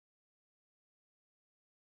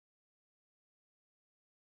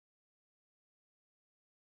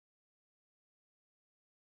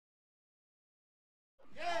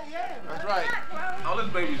Yeah. That's right. All this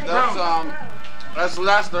baby's That's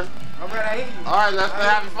Lester. All right, I hear you. All right, Lester.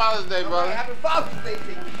 Happy Father's Day, brother. Right, happy Father's Day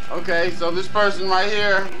to you. Okay, so this person right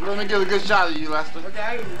here, let me get a good shot of you, Lester. Okay,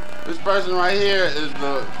 I hear you. This person right here is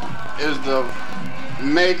the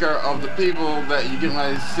maker of the people that you're getting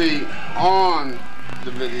ready to see on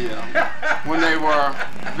the video when they were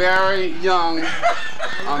very young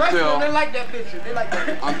until they like that picture. They like that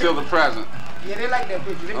picture. Until the present. Yeah, they like that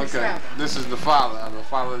picture. They Okay, snap. this is the father of the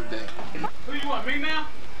Father's Day. Who you want, me now?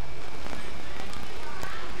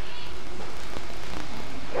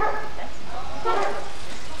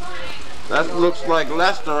 That looks like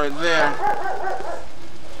Lester right there.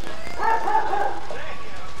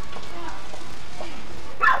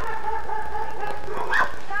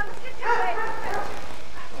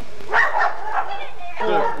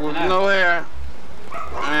 With no hair.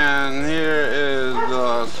 And here is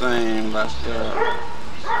the same Lester.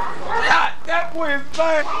 That boy is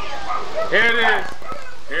fine. Here it is.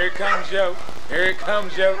 Here it comes, Joe. Here it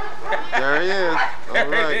comes, Joe. There he is. All There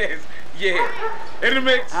right. it is. Yeah. In the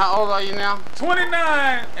mix. How old are you now?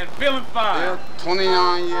 29 and feeling fine. Yeah,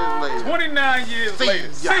 29 years later. 29 years See later.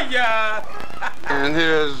 ya. See ya. And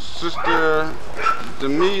here's Sister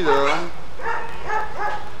Demita.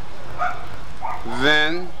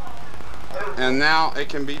 Then, and now it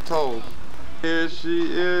can be told. Here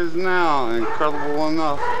she is now, incredible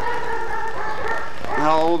enough.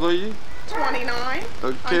 How old are you? 29.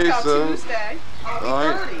 Okay, Until so Tuesday. I'll be all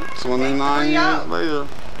right, 30. 29 years later.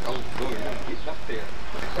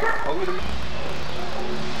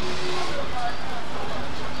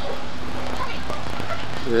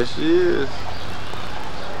 There she is.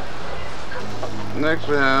 Next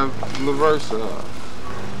we have LaVersa.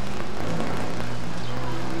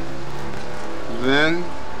 Then,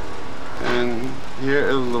 and here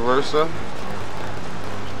is LaVersa.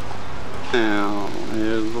 Now,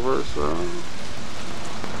 here's LaVersa.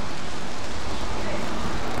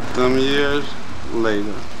 Some years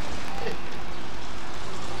later.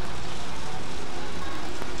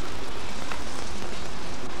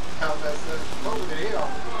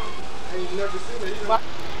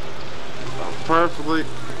 Perfect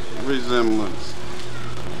resemblance.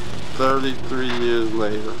 33 years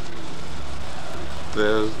later.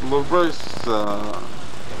 There's LaVersa.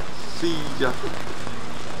 See ya.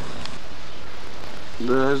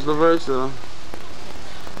 There's LaVersa.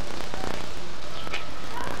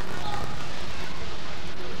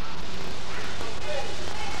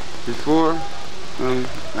 Before and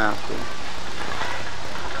after.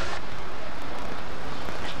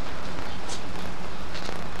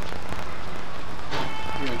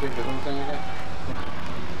 You gonna take the whole thing again?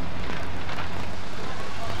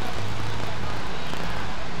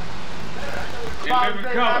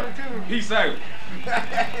 Peace out.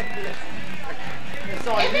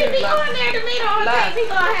 If he be going there to meet all the things, he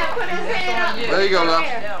gonna have put his hand up. There you go,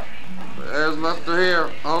 Lester. There's Lester here.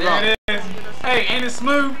 Hold on. There it is. Hey, ain't it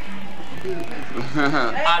smooth?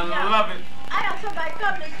 I love it. I have somebody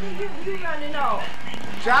coming to see you. You running off.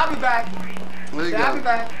 I'll be back. There you I'll be go.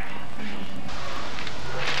 back.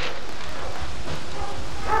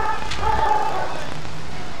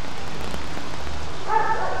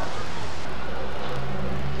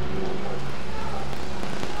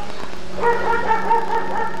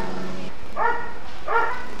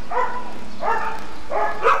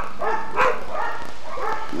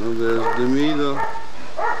 And there's Demita.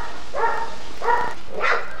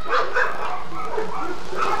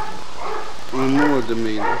 And more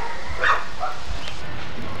Demita.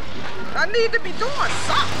 I need to be doing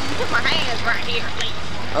something. Put my hands right here, please.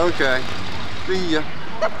 Okay. See ya.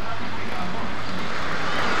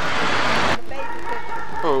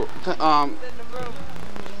 Oh,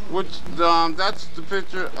 that's the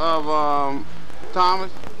picture of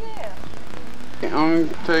Thomas. Yeah. I'm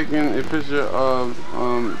taking a picture of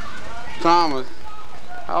Thomas.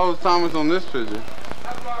 How old is Thomas on this picture?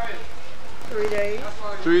 3 days.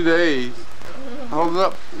 3 days. Hold it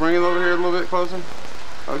up. Bring it over here a little bit closer.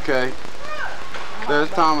 Okay. There's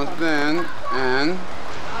Thomas then, and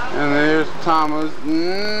there's Thomas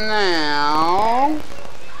now.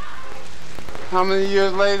 How many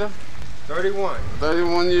years later? 31.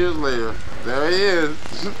 31 years later. There he is.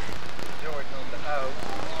 George on the house.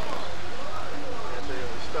 And the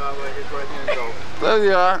star right here, right here and go. There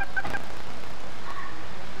you are.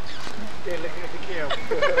 Yeah, looking at the camera.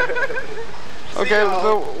 Okay, so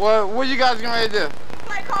what you guys getting ready to do?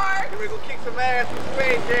 Play cards. We're gonna kick some ass with the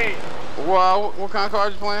spade game. Well, what kind of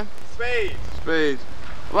cards you playing? Spades. Spades.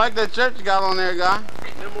 I like that shirt you got on there, guy.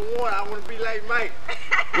 Number one, I want to be like Mike.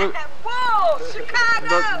 Whoa,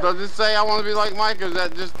 Chicago! Does it say I want to be like Mike, or is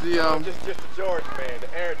that just the Just the Jordan man,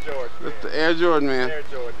 the Air Jordan man. Just the Air Jordan man? Air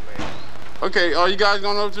Jordan man. Okay, are you guys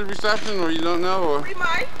going over to the reception, or you don't know, or We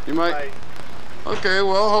might. you might? Okay,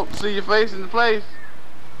 well, hope to see your face in the place.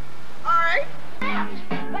 All right.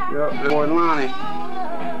 Yep, boy Lonnie.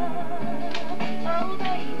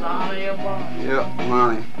 Yep,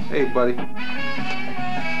 Lonnie. Hey, buddy.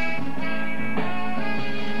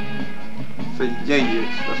 Say yeah,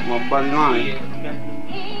 that's my buddy Lonnie.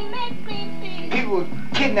 People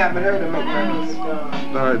kidnapping her to make records.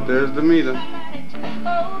 Alright, there's the meter.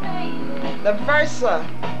 The Versa.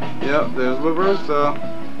 Yep, there's LaVersa.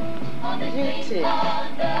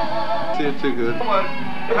 See too good.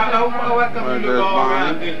 Alright, there's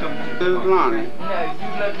Lonnie. There's Lonnie.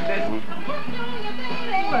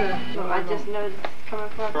 I just noticed it's coming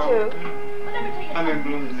from 2. I'm in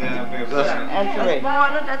Bloomingdale. And 3.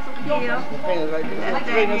 That's a deal. That's the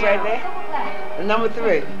fingers right there. And number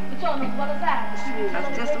 3.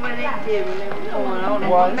 That's just the way they did when they were going on.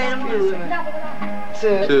 One, made them do it. 2.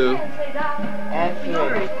 And 3.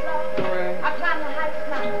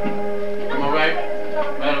 Am I right?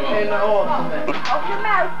 In the ultimate. Okay,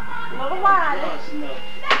 now, a little while.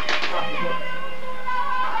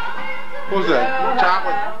 What's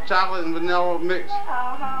that? Chocolate and vanilla mix?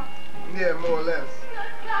 Yeah, more or less.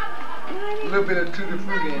 A little bit of tutti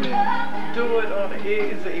frutti in it. Do it on the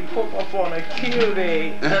eggs that you pop up on a killed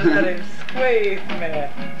egg and let it squeeze, man.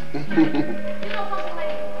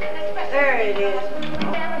 There it is.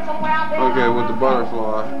 Okay, with the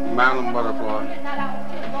butterfly, Madeline butterfly.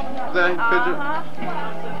 That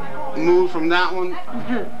picture? Move from that one?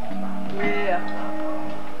 Yeah.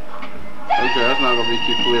 Okay, that's not gonna be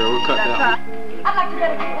too clear. We'll cut that one. I'd like to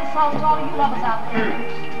dedicate this song to all of you lovers out there.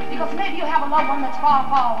 Because maybe you have a loved one that's far,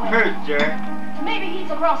 far away. Hurt, Jack. Maybe he's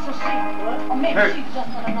across the street. Or maybe she's just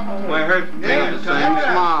in another Well, room. hurt. They have the same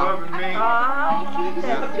smile.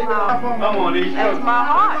 I'm on these. That's my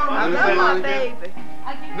heart. I Is love that my Lonnie? baby.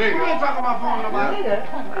 Nigga, you ain't talking about phone nobody. I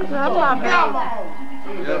love my baby.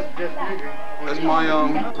 Yep. That's my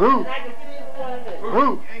Who?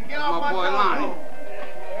 That's my boy Lonnie.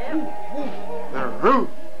 They're who?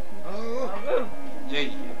 Yeah.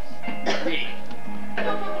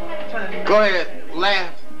 Go ahead,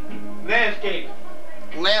 laugh. Landscape.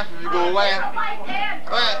 Laugh if you're gonna laugh.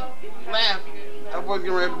 Go ahead, laugh. That boy's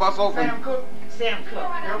getting ready to bust open. Sam Cooke. Sam Cooke.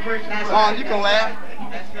 Come on, you can laugh. I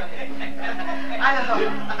know.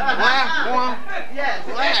 Laugh, boy. Yes.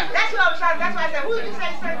 Laugh. That's what I was trying. That's why I said, who did you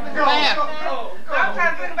say sang before? Laugh. I'm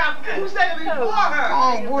trying to think about who sang it before her. Come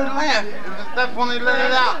on, boy, laugh. If it's that funny, let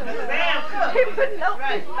it out. Sam Cooke. He put no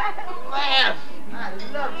Laugh. I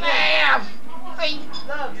love him. Laugh. Say,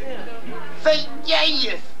 Love him. say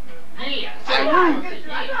yes. Say who?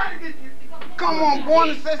 Come on,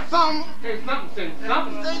 boy, say something. Say something, say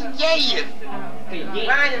something. Say yes.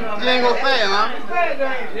 Ryan on You ain't gonna say it, huh?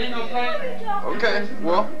 You ain't gonna play? Okay,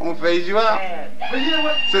 well, I'm gonna phase you out. But you know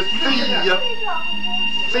what? So see ya.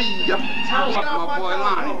 See ya. My boy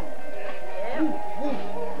Lonnie.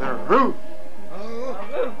 They're who?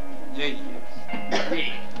 Yeah.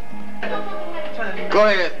 Go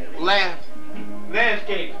ahead, laugh.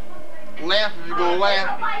 Landscape. Laugh if you're gonna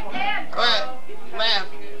laugh. Go ahead, laugh.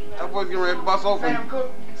 That boy's getting ready to bust open. Sam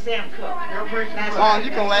Cooke. Sam Cooke. Come on,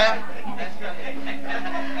 you can laugh. I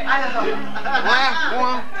know. Laugh,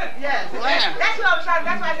 boy. Yes. Laugh. That's what I was trying.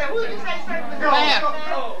 That's why I said, who did you say sang before? Laugh.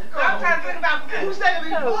 I'm trying to think about who sang it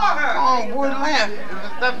before her. Come on, boy, laugh. If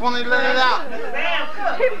it's that funny, let it out. Sam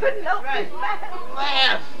Cooke. He put no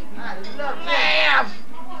Laugh. I love him. Laugh.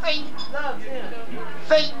 Say, Love him.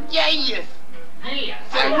 say yes.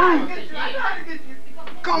 Say who?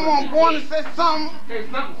 Come on, boy, say something. Say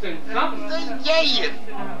something, say something. Say yes.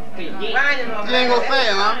 Ryan on You ain't gonna say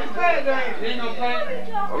it, huh? You ain't gonna play?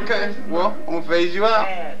 Okay, well, I'm gonna phase you out.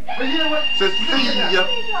 But you know what? So see ya.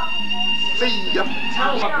 See ya.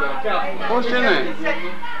 What's your name?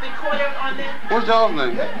 Recorded on there. What's y'all's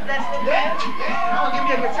name? That's the best. I'm gonna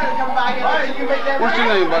give you a guitar to come by here. Why you make that What's your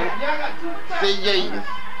name, buddy? record? Say yes.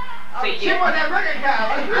 She want that record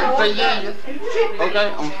guy. Say yes. Okay,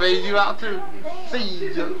 I'm gonna phase you out too.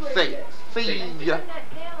 See ya. Say, see ya.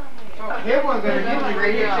 Here one's gonna give you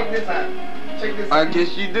right here. Check this out. Check this I out.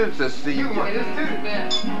 guess you did say see You want ya. this too?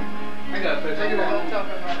 I got a Check it out.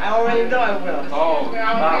 I already know I will. Oh,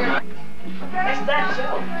 That's that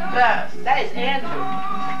show. That is Andrew.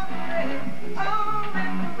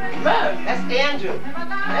 That's Andrew.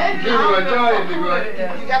 Give me a joy, big boy.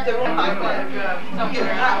 You got the room like that. You get a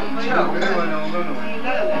hot No, no.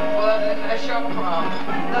 That's your problem.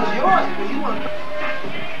 That's yours because you want.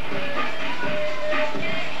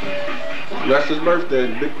 That's his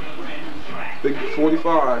birthday. Big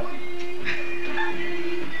 45.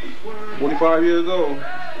 45 years old.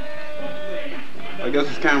 I guess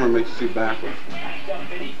his camera makes you see backwards.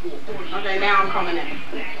 Okay, now I'm coming in.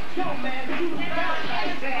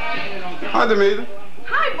 Hi, Demeter.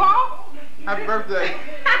 Hi, Paul. Happy birthday.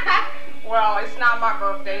 Well, it's not my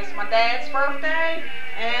birthday. It's my dad's birthday,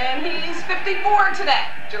 and he's 54 today,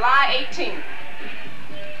 July 18th.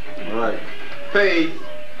 All right. Paige.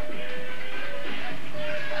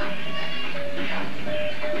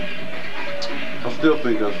 I still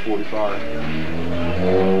think that's 45.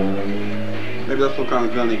 Maybe that's what kind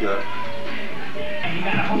of gun he got. You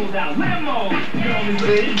gotta hold out limos.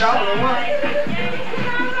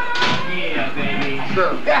 Yeah, baby.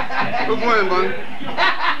 Sure. Who's winning, Bunny?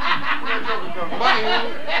 Bunny.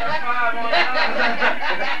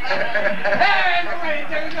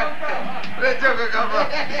 Let Joker come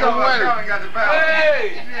up. Who's winning? Got the power.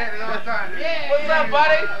 Hey! What's up,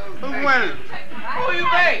 buddy? Who's winning? Who you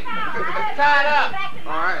think? Tied up.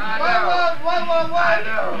 All right. What?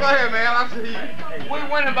 Go ahead, man. I'll see you. We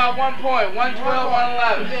winning by 1 point. 112,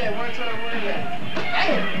 111. Yeah, 112, 111.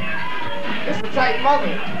 Damn. It's a tight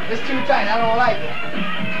moment. It's too tight. I don't like it.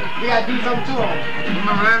 We gotta do something to him.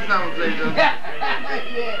 Remember last time we played those? Yeah.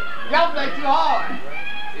 Y'all play too hard.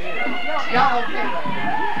 Y'all don't play like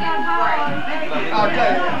that. I'll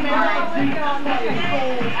tell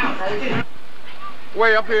you.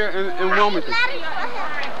 Way up here in Wilmington. Come here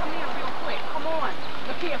real quick. Come on.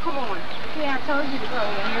 Look here, come on. Yeah, I told you to go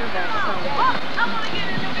and hear that song. I want to get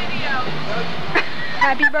in the video.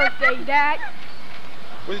 Happy birthday, Dad.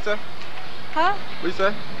 What you say? Huh? What you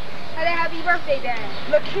say? Happy birthday, Dad.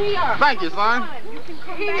 Look here. Thank you, son. You can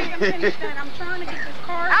come back and finish that. I'm trying to get this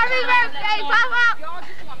card. Happy birthday, Papa. Y'all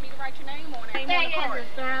just want me to write your name on it. Thank you,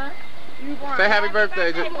 son. Say happy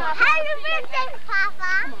birthday. Happy birthday,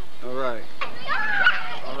 Papa. All right.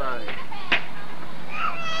 All right.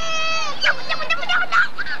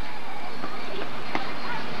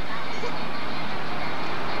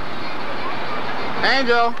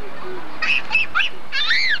 Angel.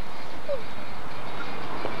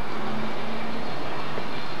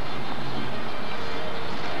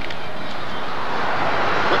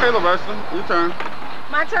 Okay, Roberta, your turn.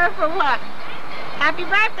 My turn for what? Happy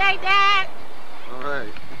birthday, Dad. All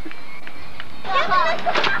right.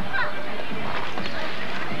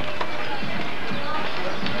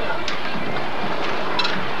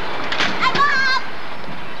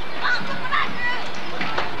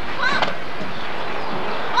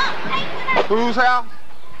 Whose house?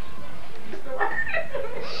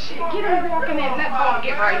 Shit, get him walking in. Let bump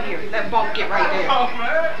get right here. Let bump get right there. Oh,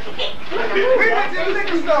 man. We went to the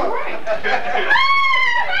liquor store.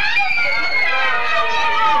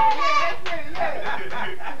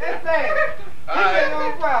 That's it.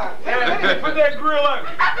 No problem. Put that grill up.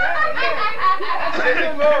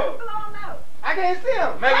 I can't see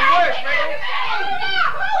him. Make it work, man.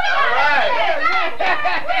 All right.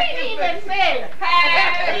 We didn't even say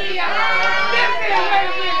happy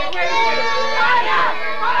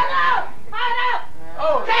Hold up.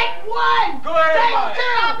 Oh. Take one. Go ahead, Take Mike.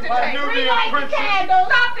 two. My Nubian Relight the princess. candles.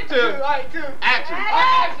 Stop the Two. Like two. Action.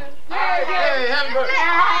 Action. Hey, happy birthday.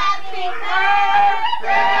 Happy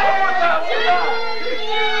birthday to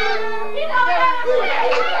you. You know that.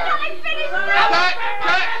 Cut.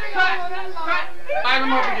 Light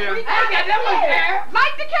him up again.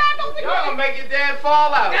 Light the candles again. Y'all gonna make your dad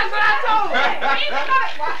fall out. That's what I told him. He's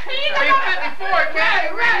gonna 54,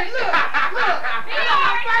 okay? Right, look. He's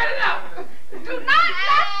gonna burn it up. Do not,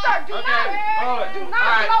 sir. Do not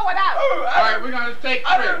blow it out. All right, we're gonna take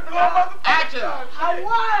three. Action. A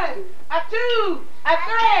 1, a 2, a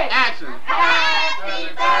 3. Action. Happy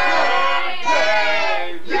birthday.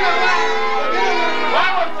 You know what?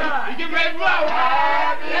 One more time. You get ready to blow.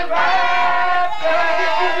 Happy birthday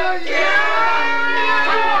to you.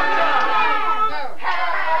 One more time.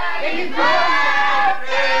 Happy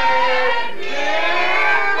birthday,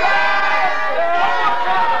 dear brother.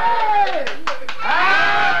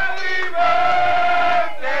 Happy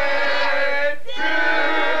birthday to you.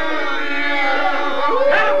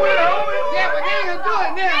 Halfway, homie. Yeah, but they ain't gonna do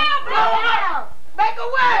it now. Blow it out. Make a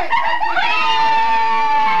way.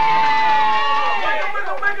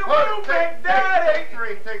 Make it move, big daddy.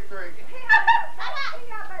 Take three.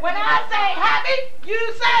 When I say happy, you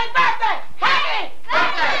say birthday. Happy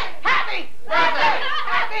birthday. Happy birthday.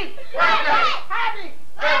 Happy birthday. Happy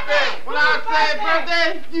birthday. When I say birthday,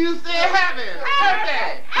 you say happy.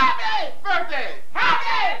 Birthday. Happy Birthday.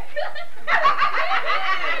 happy.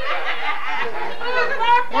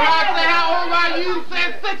 When I say how old are you, say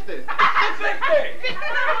 60. 60.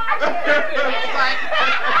 It's like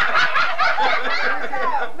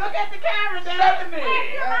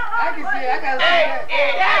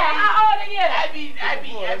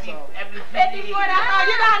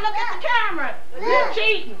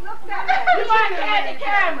You want to catch the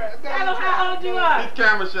camera. Tell them how old you are. He's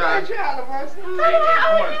camera shy. Tell them how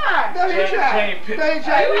old you are. Don't you try. Don't you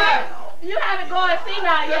try. You haven't gone and seen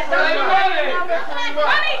that yet.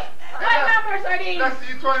 What numbers are these? That's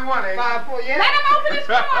you 21, eh? 5, 4, yeah. Let him open his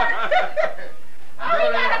card. Oh, he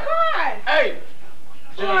got a card. Hey.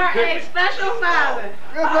 For a special father.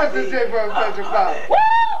 What's the shit for a special father? Woo!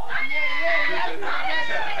 Yeah,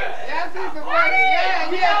 I see some money.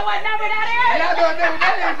 Yeah, You know what number that is? Yeah, I don't know what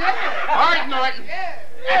that is, yeah. All right, Norton. Yeah.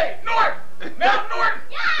 Hey, Norton. Now, Norton.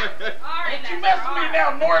 Ain't you messing me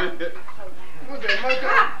now, Norton? What's that, Moto?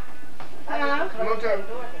 Moto.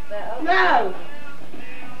 No.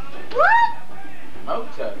 What?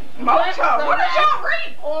 Moto. Moto. What did y'all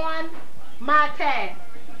read? On my tab.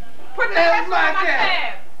 Put the That's rest on my my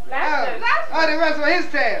tab. tab. Oh, the rest on his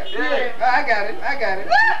tab. Yeah. Oh, I got it. I got it.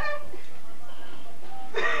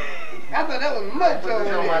 I thought that was Moto. Put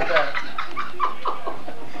this on my tab.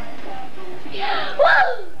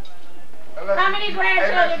 How many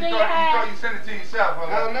grandchildren do you have? You send it to yourself.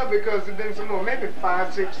 I don't know because there's been some more. Maybe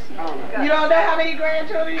 5, 6. I don't know. You don't know how many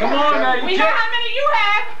grandchildren you have? Come on now. We know how many you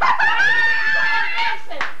have.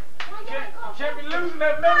 You can't be losing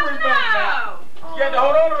that memory bank now. You got to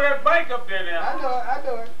hold on to that bank up there now. I know it. I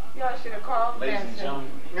know it. Y'all should have called Ladies and Benson.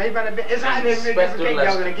 gentlemen. Now you better be. It's hot in this big. Y'all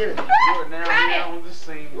gonna get it. You are now here on the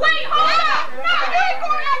scene. Wait, hold up. No, you ain't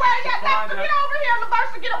going nowhere yet. Let's get over here.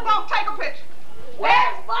 LaVersa, get a boat, take a picture.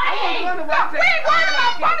 Where's Bunny? We ain't worried about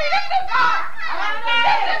Bunny. This is God.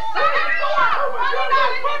 This is Sonny Ford. Bunny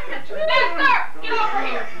not in this picture. Lester, get over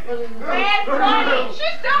here. Where's Bunny?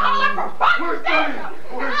 She's still holding for Bunny.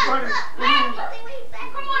 Where's Bunny? Lester,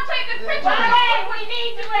 come on, take this picture. Bunny, we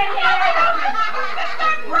need you in here.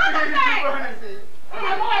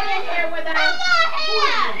 Come on in here with us.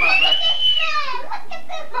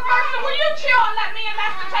 LaVersa, will you chill and let me and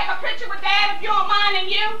Lester take a picture with Dad if you don't mind and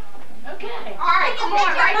you? Okay. All right, come on,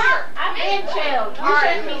 right here. I'm in chill. You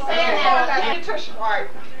shouldn't be saying that. Okay. All right.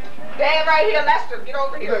 Dad right here, Lester, get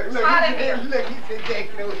over here. Slide in here. Look, he said Jack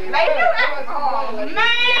over here. Lay you out. Oh, man.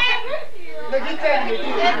 Look, he taking it.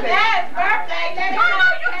 It's Dad's birthday. No,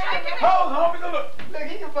 you taking it. Hold on, look. Look,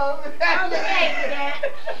 he can phone. I'm the baby, Dad.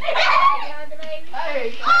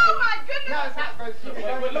 Hey. Oh, my goodness. No, it's hot, bro. Wait.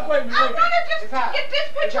 I want to just get this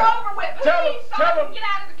picture over with. Please, so I can get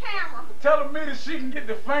out of the camera. Tell me that she can get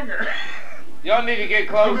the finger. Y'all need to get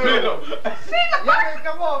closer. See, LaVersa,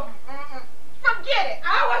 Come on. forget it.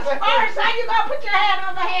 I was first. How you gonna put your hand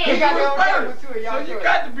on the He head? got the camera first. too. So you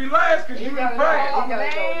got to be last because you was first. Oh, man.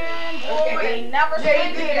 We never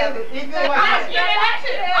spent together. I'm getting at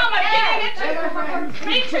you. I'm getting at you.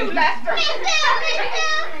 Me too, Lester.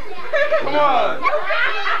 Come on.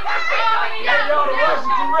 Y'all the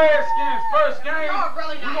Washington Redskins first game.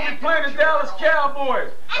 We're going to be playing the Dallas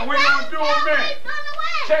Cowboys. And we're going to do them in.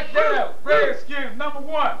 Check that out. Redskins #1. Bam!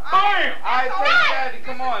 All right, take Daddy.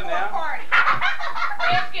 Come on now.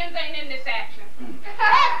 Redskins ain't in this action. Okay,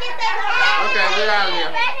 we're out of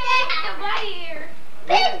here.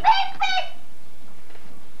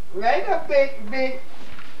 It ain't no big.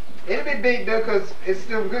 It'll be big though, cause it's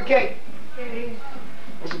still good cake.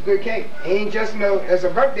 It's a good cake. It ain't just no. It's a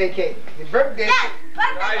birthday cake. The birthday.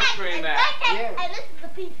 Ice cream now. Yeah. And this is a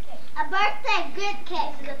piece of cake. A birthday good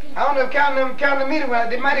cake is a piece of cake. I don't know if counting the meter,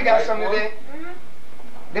 they might have got something today.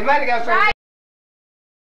 They might have got something.